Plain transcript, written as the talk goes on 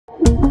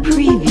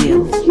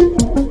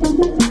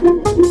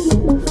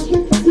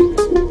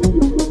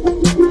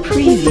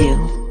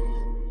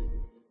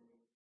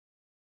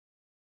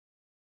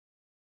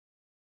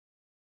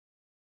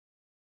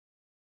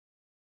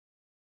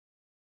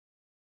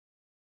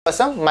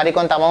కోసం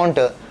మరికొంత అమౌంట్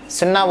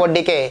సున్నా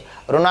వడ్డీకే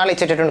రుణాలు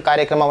ఇచ్చేటటువంటి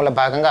కార్యక్రమంలో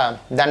భాగంగా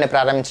దాన్ని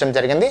ప్రారంభించడం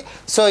జరిగింది.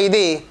 సో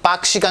ఇది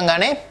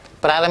పాక్షికంగానే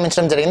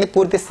ప్రారంభించడం జరిగింది,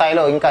 పూర్తి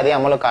స్థాయిలో ఇంకా అది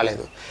అమలు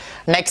కాలేదు.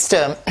 నెక్స్ట్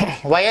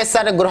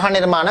వైఎస్ఆర్ గృహ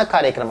నిర్మాణ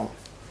కార్యక్రమం,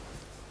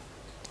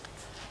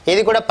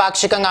 ఇది కూడా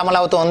పాక్షికంగా అమలు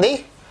అవుతోంది.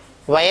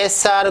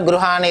 వైఎస్ఆర్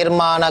గృహ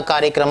నిర్మాణ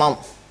కార్యక్రమం,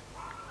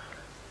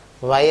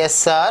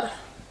 వైఎస్ఆర్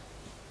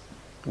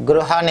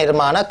గృహ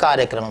నిర్మాణ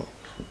కార్యక్రమం.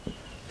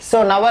 సో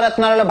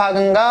నవరత్నాలలో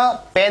భాగంగా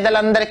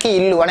పేదలందరికీ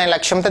ఇల్లు అనే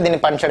లక్ష్యంతో దీన్ని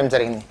పనిచేయడం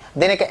జరిగింది.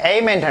 దీనికి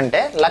ఎయిమ్ ఏంటంటే,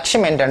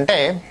 లక్ష్యం ఏంటంటే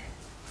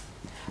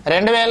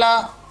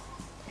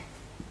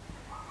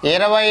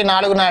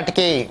 2024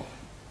 నాటికి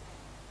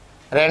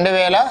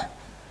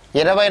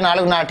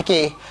 2024 నాటికి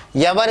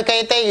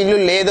ఎవరికైతే ఇల్లు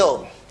లేదో,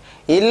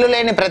 ఇల్లు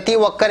లేని ప్రతి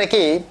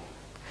ఒక్కరికి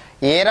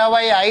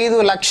 25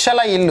 లక్షల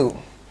ఇల్లు,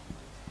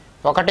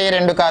 1,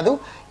 2 కాదు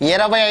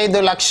 25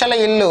 లక్షల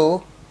ఇల్లు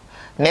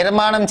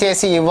నిర్మాణం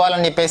చేసి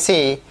ఇవ్వాలని చెప్పేసి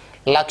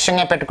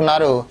లక్ష్యంగా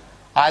పెట్టుకున్నారు.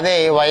 అదే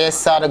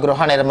వైఎస్ఆర్ గృహ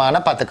నిర్మాణ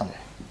పథకం.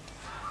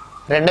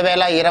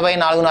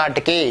 2024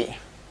 నాటికి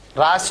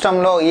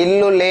రాష్ట్రంలో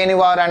ఇల్లు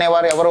లేనివారు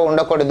అనేవారు ఎవరు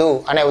ఉండకూడదు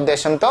అనే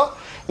ఉద్దేశంతో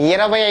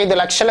 25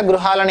 లక్షల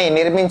గృహాలని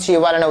నిర్మించి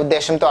ఇవ్వాలనే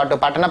ఉద్దేశంతో అటు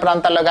పట్టణ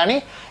ప్రాంతాల్లో కానీ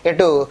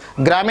ఇటు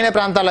గ్రామీణ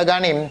ప్రాంతాల్లో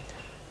కానీ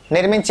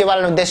నిర్మించి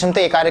ఇవ్వాలనే ఉద్దేశంతో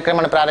ఈ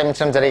కార్యక్రమాన్ని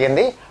ప్రారంభించడం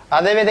జరిగింది.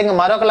 అదేవిధంగా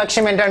మరొక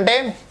లక్ష్యం ఏంటంటే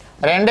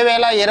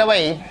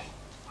 2020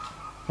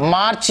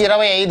 మార్చి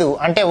 25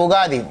 అంటే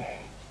ఉగాది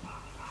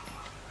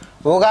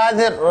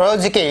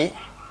రోజుకి,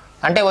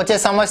 అంటే వచ్చే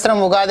సంవత్సరం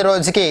ఉగాది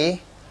రోజుకి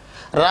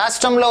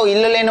రాష్ట్రంలో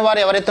ఇల్లు లేని వారు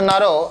ఎవరైతే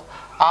ఉన్నారో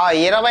ఆ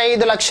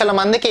 25 లక్షల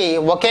మందికి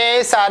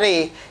ఒకేసారి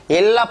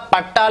ఇళ్ల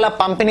పట్టాల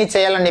పంపిణీ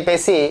చేయాలని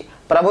చెప్పేసి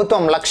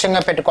ప్రభుత్వం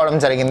లక్ష్యంగా పెట్టుకోవడం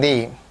జరిగింది.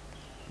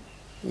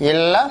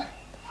 ఇళ్ల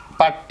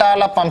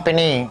పట్టాల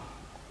పంపిణీ,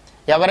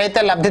 ఎవరైతే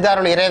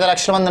లబ్ధిదారులు 25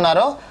 లక్షల మంది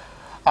ఉన్నారో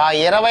ఆ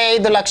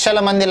 25 లక్షల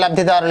మంది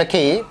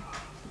లబ్ధిదారులకి,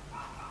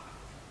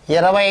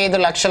 25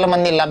 లక్షల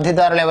మంది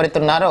లబ్ధిదారులు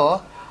ఎవరైతే ఉన్నారో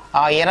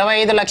ఆ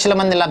 25 లక్షల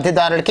మంది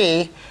లబ్ధిదారులకి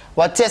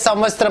వచ్చే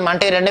సంవత్సరం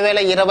అంటే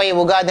 2020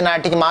 ఉగాది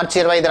నాటికి, మార్చి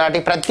 25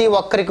 నాటికి ప్రతి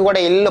ఒక్కరికి కూడా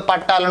ఇల్లు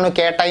పట్టాలను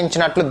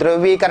కేటాయించినట్లు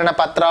ధృవీకరణ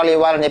పత్రాలు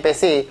ఇవ్వాలని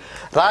చెప్పేసి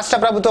రాష్ట్ర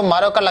ప్రభుత్వం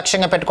మరొక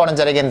లక్ష్యంగా పెట్టుకోవడం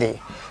జరిగింది.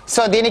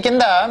 సో దీని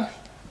కింద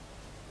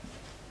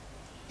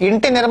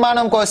ఇంటి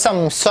నిర్మాణం కోసం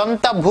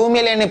సొంత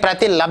భూమి లేని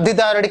ప్రతి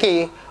లబ్ధిదారుడికి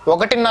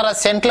 1.5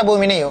 సెంట్ల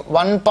భూమిని,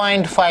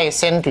 1.5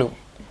 సెంట్లు,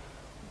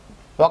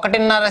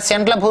 1.5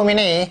 సెంట్ల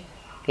భూమిని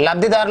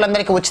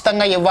లబ్ధిదారులందరికీ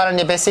ఉచితంగా ఇవ్వాలని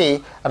చెప్పేసి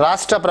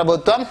రాష్ట్ర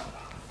ప్రభుత్వం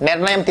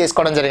నిర్ణయం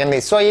తీసుకోవడం జరిగింది.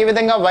 సో ఈ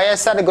విధంగా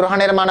వైఎస్ఆర్ గృహ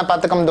నిర్మాణ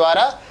పథకం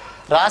ద్వారా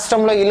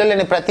రాష్ట్రంలో ఇల్లు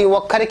లేని ప్రతి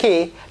ఒక్కరికి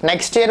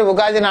నెక్స్ట్ ఇయర్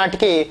ఉగాది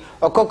నాటికి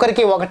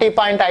ఒక్కొక్కరికి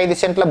 1.5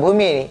 సెంట్ల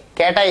భూమి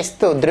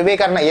కేటాయిస్తూ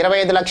ధృవీకరణ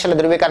 25 లక్షల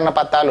ధృవీకరణ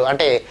పత్రాలు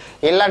అంటే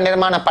ఇళ్ల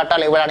నిర్మాణ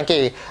పట్టాలు ఇవ్వడానికి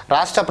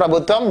రాష్ట్ర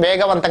ప్రభుత్వం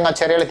వేగవంతంగా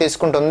చర్యలు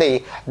తీసుకుంటుంది.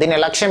 దీని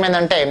లక్ష్యం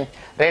ఏంటంటే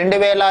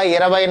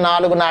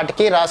 2024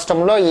 నాటికి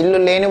రాష్ట్రంలో ఇల్లు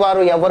లేని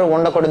వారు ఎవరు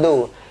ఉండకూడదు,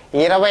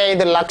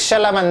 25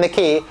 లక్షల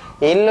మందికి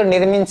ఇల్లు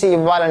నిర్మించి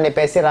ఇవ్వాలని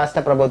చెప్పేసి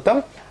రాష్ట్ర ప్రభుత్వం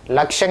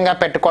లక్ష్యంగా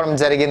పెట్టుకోవడం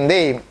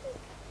జరిగింది.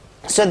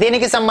 సో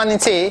దీనికి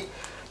సంబంధించి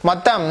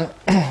మొత్తం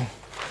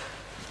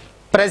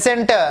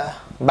ప్రెసెంట్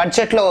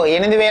బడ్జెట్లో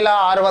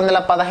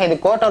 8,615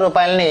 కోట్ల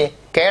రూపాయలని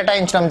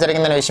కేటాయించడం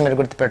జరిగిందనే విషయం మీరు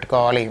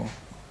గుర్తుపెట్టుకోవాలి.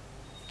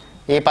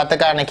 ఈ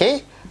పథకానికి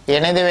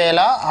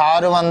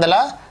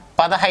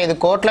 8,615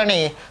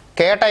 కోట్లని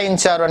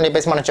కేటాయించారు అని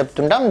చెప్పేసి మనం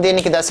చెప్తుంటాం.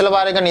 దీనికి దశల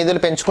వారీగా నిధులు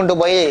పెంచుకుంటూ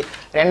పోయి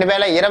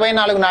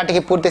 2024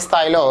 నాటికి పూర్తి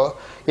స్థాయిలో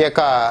ఈ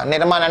యొక్క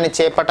నిర్మాణాన్ని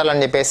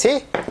చేపట్టాలని చెప్పేసి,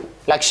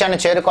 లక్ష్యాన్ని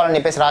చేరుకోవాలని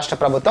చెప్పేసి రాష్ట్ర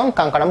ప్రభుత్వం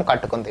కంకణం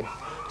కట్టుకుంది.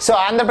 సో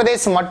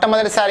ఆంధ్రప్రదేశ్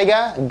మొట్టమొదటిసారిగా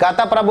గత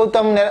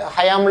ప్రభుత్వం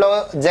హయాంలో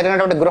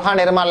జరిగినటువంటి గృహ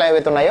నిర్మాణాలు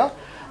ఏవైతే ఉన్నాయో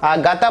ఆ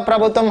గత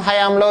ప్రభుత్వం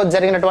హయాంలో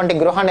జరిగినటువంటి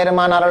గృహ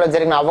నిర్మాణాలలో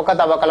జరిగిన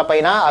అవకతవకల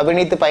పైన,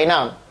 అవినీతి పైన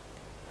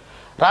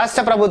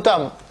రాష్ట్ర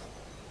ప్రభుత్వం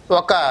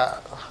ఒక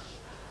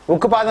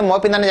ఉక్కుపాదం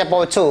మోపిందని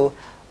చెప్పవచ్చు.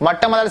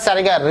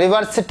 మొట్టమొదటిసారిగా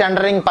రివర్స్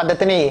టెండరింగ్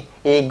పద్ధతిని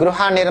ఈ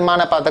గృహ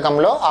నిర్మాణ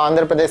పథకంలో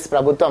ఆంధ్రప్రదేశ్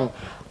ప్రభుత్వం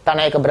తన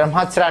యొక్క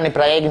బ్రహ్మాస్త్రాన్ని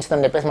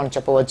ప్రయోగించిందని చెప్పేసి మనం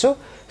చెప్పవచ్చు.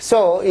 సో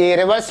ఈ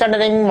రివర్స్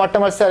టెండరింగ్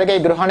మొట్టమొదటిసారిగా ఈ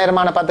గృహ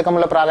నిర్మాణ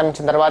పథకంలో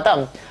ప్రారంభించిన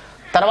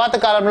తర్వాత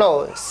కాలంలో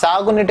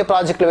సాగునీటి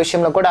ప్రాజెక్టుల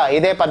విషయంలో కూడా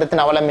ఇదే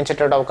పద్ధతిని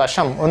అవలంబించేటువంటి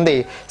అవకాశం ఉంది.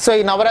 సో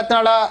ఈ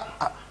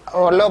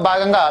నవరత్నాలలో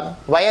భాగంగా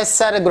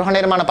వైఎస్ఆర్ గృహ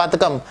నిర్మాణ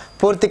పథకం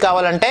పూర్తి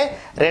కావాలంటే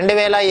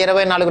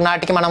 2024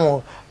 నాటికి మనము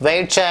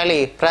వెయిట్ చేయాలి.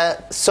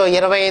 సో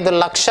 25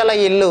 లక్షల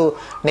ఇల్లు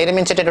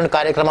నిర్మించేటటువంటి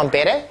కార్యక్రమం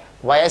పేరే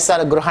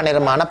వైఎస్ఆర్ గృహ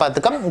నిర్మాణ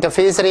పథకం. ఇంకా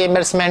fee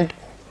reimbursement,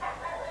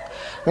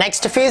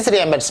 next fee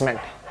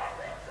reimbursement.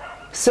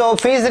 So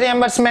fee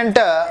reimbursement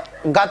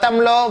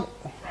గతంలో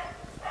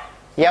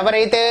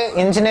ఎవరైతే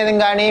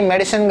ఇంజనీరింగ్ కానీ,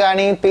 మెడిసిన్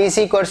కానీ,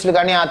 పీసీ కోర్సులు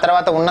కానీ, ఆ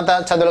తర్వాత ఉన్నత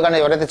చదువులు కానీ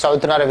ఎవరైతే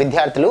చదువుతున్నారో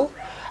విద్యార్థులు,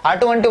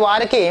 అటువంటి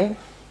వారికి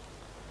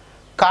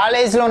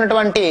కాలేజీలో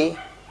ఉన్నటువంటి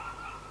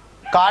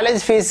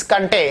కాలేజ్ ఫీజు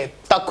కంటే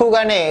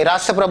తక్కువగానే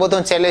రాష్ట్ర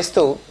ప్రభుత్వం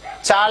చెల్లిస్తూ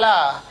చాలా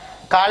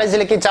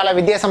కాలేజీలకి, చాలా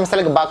విద్యా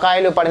సంస్థలకు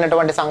బకాయిలు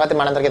పడినటువంటి సంగతి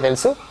మనందరికీ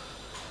తెలుసు.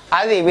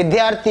 అది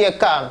విద్యార్థి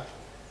యొక్క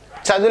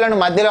చదువులను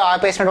మధ్యలో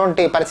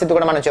ఆపేసినటువంటి పరిస్థితి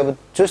కూడా మనం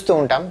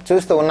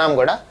చూస్తూ ఉన్నాం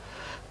కూడా.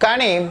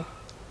 కానీ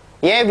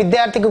ఏ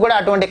విద్యార్థికి కూడా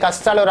అటువంటి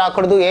కష్టాలు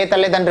రాకూడదు. ఏ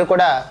తల్లిదండ్రులు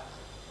కూడా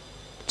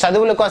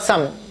చదువుల కోసం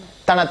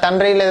తన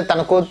తండ్రి లేదా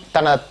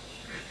తన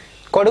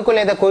కొడుకు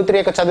లేదా కూతురు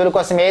యొక్క చదువుల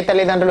కోసం ఏ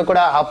తల్లిదండ్రులు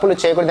కూడా అప్పులు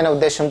చేయకూడదనే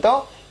ఉద్దేశంతో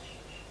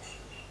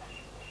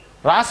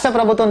రాష్ట్ర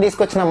ప్రభుత్వం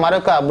తీసుకొచ్చిన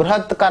మరొక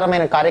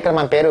బృహత్కరమైన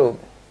కార్యక్రమం పేరు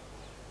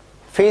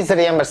ఫీజు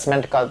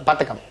రియంబర్స్మెంట్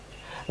పథకం.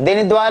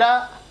 దీని ద్వారా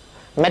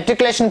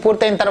మెట్రికులేషన్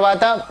పూర్తయిన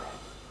తర్వాత,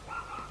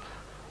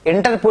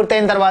 ఇంటర్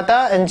పూర్తయిన తర్వాత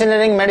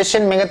ఇంజనీరింగ్,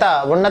 మెడిసిన్, మిగతా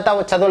ఉన్నత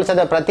చదువులు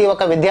చదివే ప్రతి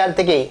ఒక్క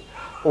విద్యార్థికి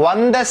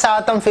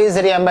 100%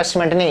 ఫీజు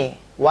రియంబర్స్మెంట్ని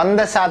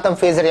 100%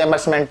 ఫీజు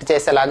రియంబర్స్మెంట్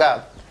చేసేలాగా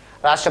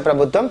రాష్ట్ర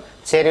ప్రభుత్వం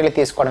చర్యలు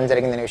తీసుకోవడం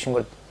జరిగిందనే విషయం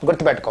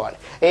గుర్తుపెట్టుకోవాలి.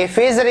 ఈ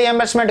ఫీజు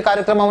రియంబర్స్మెంట్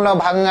కార్యక్రమంలో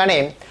భాగంగానే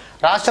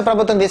రాష్ట్ర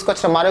ప్రభుత్వం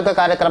తీసుకొచ్చిన మరొక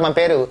కార్యక్రమం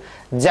పేరు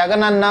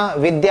జగనన్న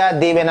విద్యా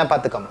దీవెన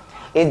పథకం.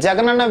 ఈ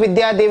జగనన్న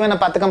విద్యా దీవెన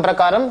పథకం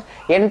ప్రకారం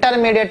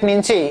ఇంటర్మీడియట్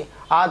నుంచి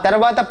ఆ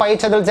తర్వాత పై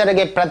చదువులు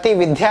జరిగే ప్రతి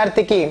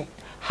విద్యార్థికి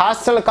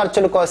హాస్టల్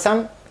ఖర్చుల కోసం,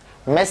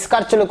 మెస్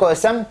ఖర్చుల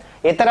కోసం,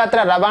 ఇతరత్ర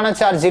రవాణా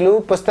ఛార్జీలు,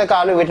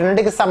 పుస్తకాలు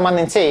వీటిన్నింటికి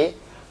సంబంధించి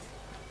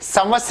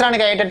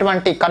సంవత్సరానికి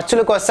అయ్యేటటువంటి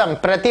ఖర్చుల కోసం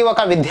ప్రతి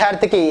ఒక్క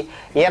విద్యార్థికి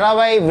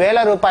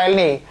 20,000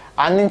 రూపాయలని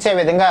అందించే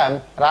విధంగా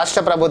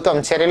రాష్ట్ర ప్రభుత్వం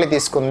చర్యలు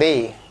తీసుకుంది.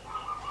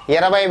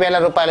 20,000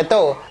 రూపాయలతో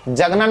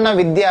జగనన్న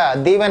విద్యా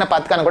దీవెన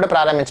పథకాన్ని కూడా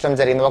ప్రారంభించడం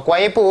జరిగింది.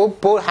 ఒకవైపు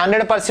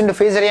 100%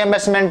 ఫీజు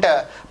రియంబర్స్మెంట్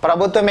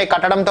ప్రభుత్వమే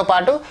కట్టడంతో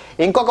పాటు,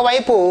 ఇంకొక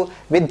వైపు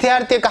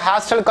విద్యార్థి యొక్క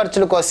హాస్టల్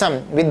ఖర్చుల కోసం,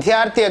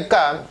 విద్యార్థి యొక్క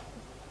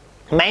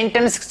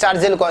మెయింటెనెన్స్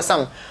ఛార్జీల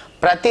కోసం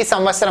ప్రతి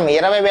సంవత్సరం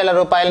 20,000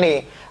 రూపాయలని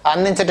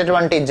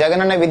అందించేటటువంటి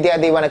జగనన్న విద్యా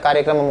దీవెన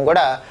కార్యక్రమం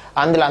కూడా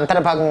అందులో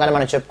అంతర్భాగంగానే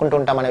మనం చెప్పుకుంటూ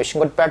ఉంటాం అనే విషయం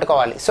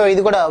గుర్తుపెట్టుకోవాలి. సో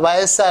ఇది కూడా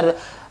వైఎస్ఆర్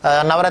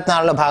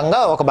నవరత్నాలలో భాగంగా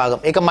ఒక భాగం.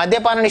 ఇక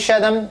మద్యపాన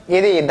నిషేధం,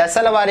 ఇది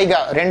దశల వారీగా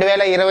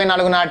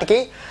 2024 నాటికి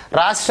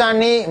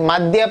రాష్ట్రాన్ని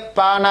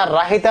మద్యపాన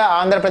రహిత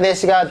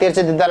ఆంధ్రప్రదేశ్గా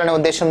తీర్చిదిద్దాలనే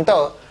ఉద్దేశంతో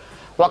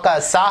ఒక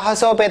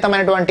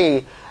సాహసోపేతమైనటువంటి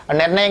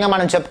నిర్ణయంగా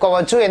మనం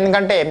చెప్పుకోవచ్చు.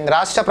 ఎందుకంటే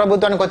రాష్ట్ర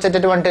ప్రభుత్వానికి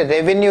వచ్చేటటువంటి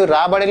రెవెన్యూ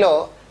రాబడిలో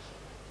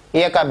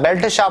ఈ యొక్క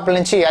బెల్ట్ షాపుల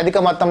నుంచి అధిక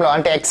మొత్తంలో,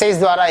 అంటే ఎక్సైజ్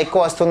ద్వారా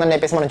ఎక్కువ వస్తుందని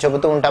చెప్పేసి మనం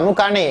చెబుతూ ఉంటాము.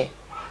 కానీ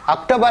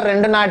అక్టోబర్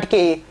 2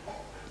 నాటికి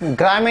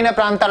గ్రామీణ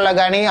ప్రాంతాల్లో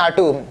కానీ,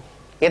 అటు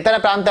ఇతర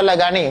ప్రాంతాల్లో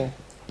కానీ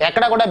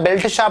ఎక్కడ కూడా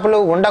బెల్ట్ షాపులు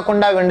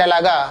ఉండకుండా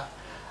ఉండేలాగా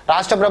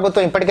రాష్ట్ర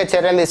ప్రభుత్వం ఇప్పటికే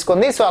చర్యలు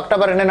తీసుకుంది. సో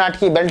అక్టోబర్ 2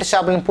 నాటికి బెల్ట్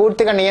షాపులను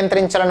పూర్తిగా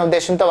నియంత్రించాలనే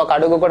ఉద్దేశంతో ఒక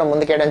అడుగు కూడా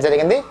ముందుకేయడం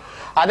జరిగింది.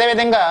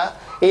 అదేవిధంగా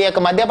ఈ యొక్క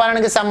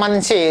మద్యపానానికి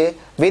సంబంధించి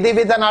విధి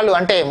విధానాలు,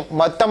 అంటే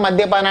మొత్తం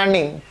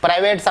మద్యపానాన్ని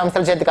ప్రైవేట్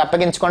సంస్థల చేతికి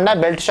అప్పగించకుండా,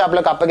 బెల్ట్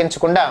షాపులకు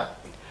అప్పగించకుండా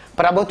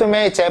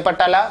ప్రభుత్వమే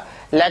చేపట్టాలా,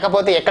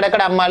 లేకపోతే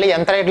ఎక్కడెక్కడ అమ్మాలి,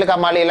 ఎంత రేట్లకు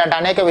అమ్మాలి, ఇలాంటి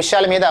అనేక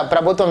విషయాల మీద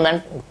ప్రభుత్వం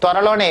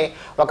త్వరలోనే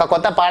ఒక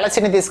కొత్త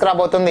పాలసీని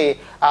తీసుకురాబోతుంది.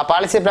 ఆ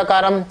పాలసీ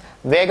ప్రకారం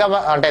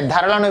అంటే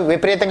ధరలను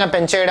విపరీతంగా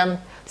పెంచేయడం,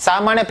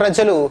 సామాన్య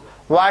ప్రజలు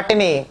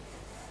వాటిని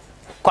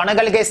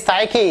కొనగలిగే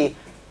స్థాయికి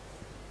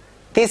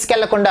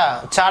తీసుకెళ్లకుండా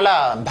చాలా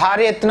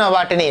భారీ ఎత్తున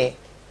వాటిని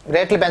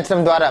రేట్లు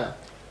పెంచడం ద్వారా,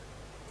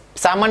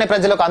 సామాన్య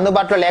ప్రజలకు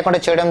అందుబాటులో లేకుండా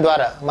చేయడం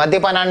ద్వారా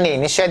మద్యపానాన్ని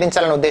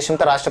నిషేధించాలనే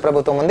ఉద్దేశంతో రాష్ట్ర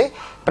ప్రభుత్వం ఉంది.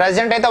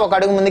 ప్రెసిడెంట్ అయితే ఒక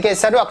అడుగు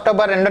ముందుకేశారు.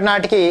 అక్టోబర్ 2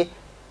 నాటికి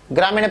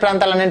గ్రామీణ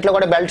ప్రాంతాలన్నింటిలో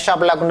కూడా బెల్ట్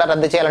షాప్ లేకుండా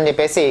రద్దు చేయాలని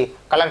చెప్పేసి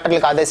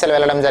కలెక్టర్లకు ఆదేశాలు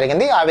వెళ్లడం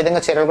జరిగింది. ఆ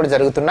విధంగా చర్యలు కూడా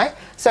జరుగుతున్నాయి.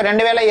 సో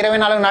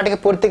 2024 నాటికి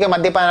పూర్తిగా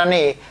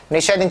మద్యపానాన్ని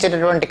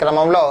నిషేధించేటటువంటి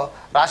క్రమంలో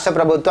రాష్ట్ర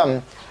ప్రభుత్వం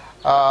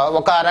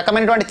ఒక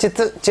రకమైనటువంటి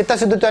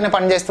చిత్తశుద్ధితోనే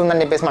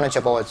పనిచేస్తుందని చెప్పేసి మనం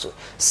చెప్పవచ్చు.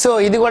 సో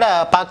ఇది కూడా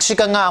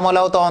పాక్షికంగా అమలు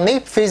అవుతా ఉంది.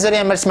 ఫీజు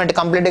రియంబర్స్మెంట్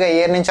కంప్లీట్గా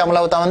ఇయర్ నుంచి అమలు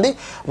అవుతా ఉంది.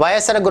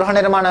 వైఎస్ఆర్ గృహ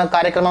నిర్మాణ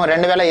కార్యక్రమం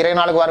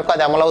 2024 వరకు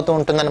అది అమలు అవుతూ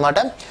ఉంటుందన్నమాట.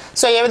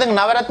 సో ఏ విధంగా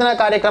నవరత్న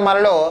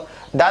కార్యక్రమాలలో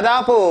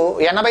దాదాపు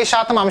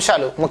 80%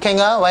 అంశాలు,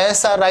 ముఖ్యంగా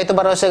వైఎస్ఆర్ రైతు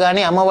భరోసా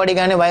కానీ, అమ్మఒడి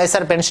కానీ,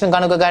 వైఎస్ఆర్ పెన్షన్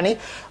కానుక కానీ,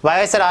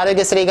 వైఎస్ఆర్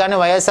ఆరోగ్యశ్రీ కానీ,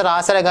 వైఎస్ఆర్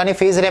ఆసరా కానీ,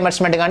 ఫీజు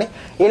రియంబర్స్మెంట్ కానీ,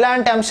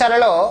 ఇలాంటి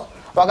అంశాలలో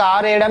ఒక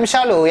 6-7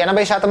 అంశాలు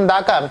 80%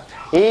 దాకా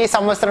ఈ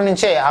సంవత్సరం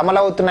నుంచే అమలు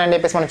అవుతున్నాయని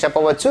చెప్పేసి మనం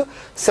చెప్పవచ్చు.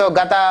 సో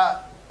గత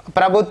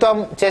ప్రభుత్వం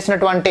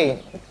చేసినటువంటి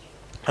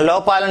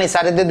లోపాలని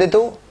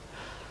సరిదిద్దుతూ,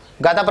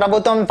 గత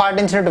ప్రభుత్వం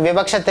పాటించినటువంటి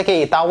వివక్షతకి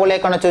తావు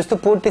లేకుండా చూస్తూ,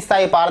 పూర్తి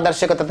స్థాయి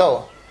పారదర్శకతతో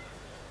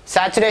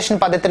సాచురేషన్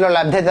పద్ధతిలో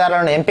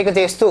లబ్ధిదారులను ఎంపిక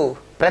చేస్తూ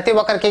ప్రతి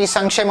ఒక్కరికి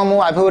సంక్షేమము,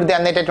 అభివృద్ధి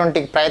అందేటటువంటి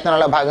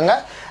ప్రయత్నాలలో భాగంగా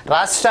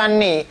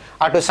రాష్ట్రాన్ని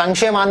అటు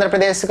సంక్షేమ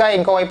ఆంధ్రప్రదేశ్గా,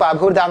 ఇంకోవైపు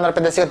అభివృద్ధి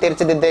ఆంధ్రప్రదేశ్గా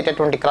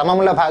తీర్చిదిద్దేటటువంటి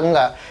క్రమంలో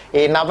భాగంగా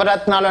ఈ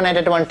నవరత్నాలు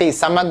అనేటటువంటి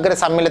సమగ్ర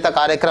సమ్మిళిత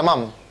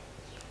కార్యక్రమం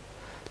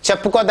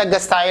చెప్పుకోదగ్గ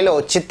స్థాయిలో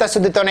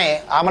చిత్తశుద్ధితోనే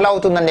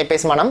అమలవుతుందని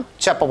చెప్పేసి మనం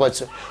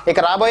చెప్పవచ్చు. ఇక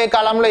రాబోయే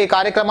కాలంలో ఈ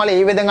కార్యక్రమాలు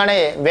ఈ విధంగానే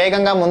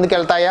వేగంగా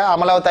ముందుకెళ్తాయా,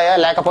 అమలవుతాయా,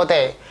 లేకపోతే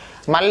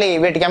మళ్ళీ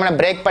వీటికి ఏమైనా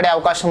బ్రేక్ పడే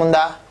అవకాశం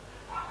ఉందా,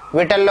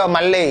 వీటిల్లో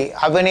మళ్ళీ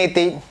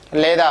అవినీతి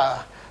లేదా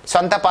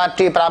సొంత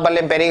పార్టీ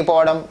ప్రాబల్యం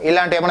పెరిగిపోవడం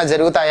ఇలాంటివి ఏమైనా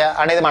జరుగుతాయా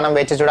అనేది మనం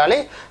వేచి చూడాలి.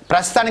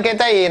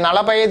 ప్రస్తుతానికైతే ఈ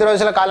 45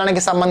 రోజుల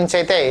కాలానికి సంబంధించి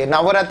అయితే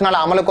నవరత్నాల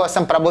అమలు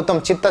కోసం ప్రభుత్వం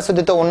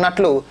చిత్తశుద్ధితో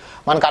ఉన్నట్లు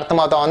మనకు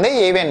అర్థమవుతా ఉంది.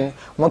 ఈవెన్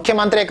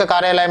ముఖ్యమంత్రి యొక్క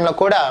కార్యాలయంలో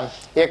కూడా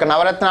ఈ యొక్క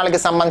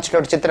నవరత్నాలకి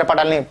సంబంధించిన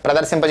చిత్రపటాలని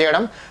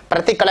ప్రదర్శింపజేయడం,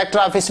 ప్రతి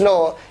కలెక్టర్ ఆఫీసులో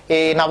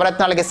ఈ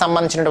నవరత్నాలకి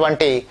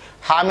సంబంధించినటువంటి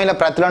హామీల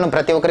ప్రతులను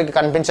ప్రతి ఒక్కరికి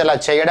కనిపించేలా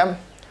చేయడం,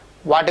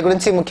 వాటి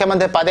గురించి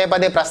ముఖ్యమంత్రి పదే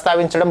పదే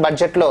ప్రస్తావించడం,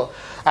 బడ్జెట్లో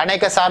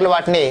అనేక సార్లు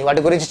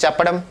వాటి గురించి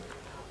చెప్పడం,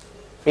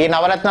 ఈ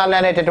నవరత్నాలు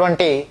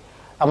అనేటటువంటి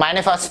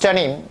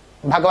మేనిఫెస్టోని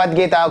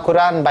భగవద్గీత,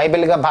 ఖురాన్,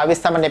 బైబిల్గా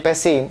భావిస్తామని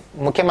చెప్పేసి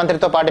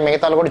ముఖ్యమంత్రితో పాటు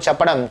మిగతాలు కూడా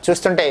చెప్పడం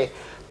చూస్తుంటే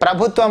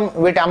ప్రభుత్వం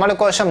వీటి అమలు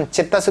కోసం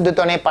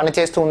చిత్తశుద్ధితోనే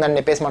పనిచేస్తూ ఉందని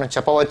చెప్పేసి మనం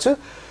చెప్పవచ్చు.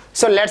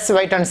 So let's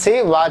wait and see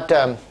what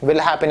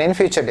will happen in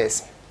future days.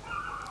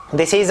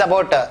 This is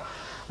about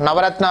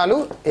Navaratnalu,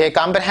 A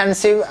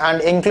comprehensive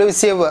and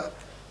inclusive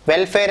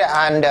welfare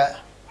and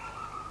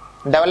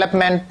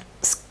development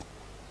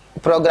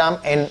program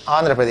in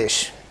Andhra Pradesh.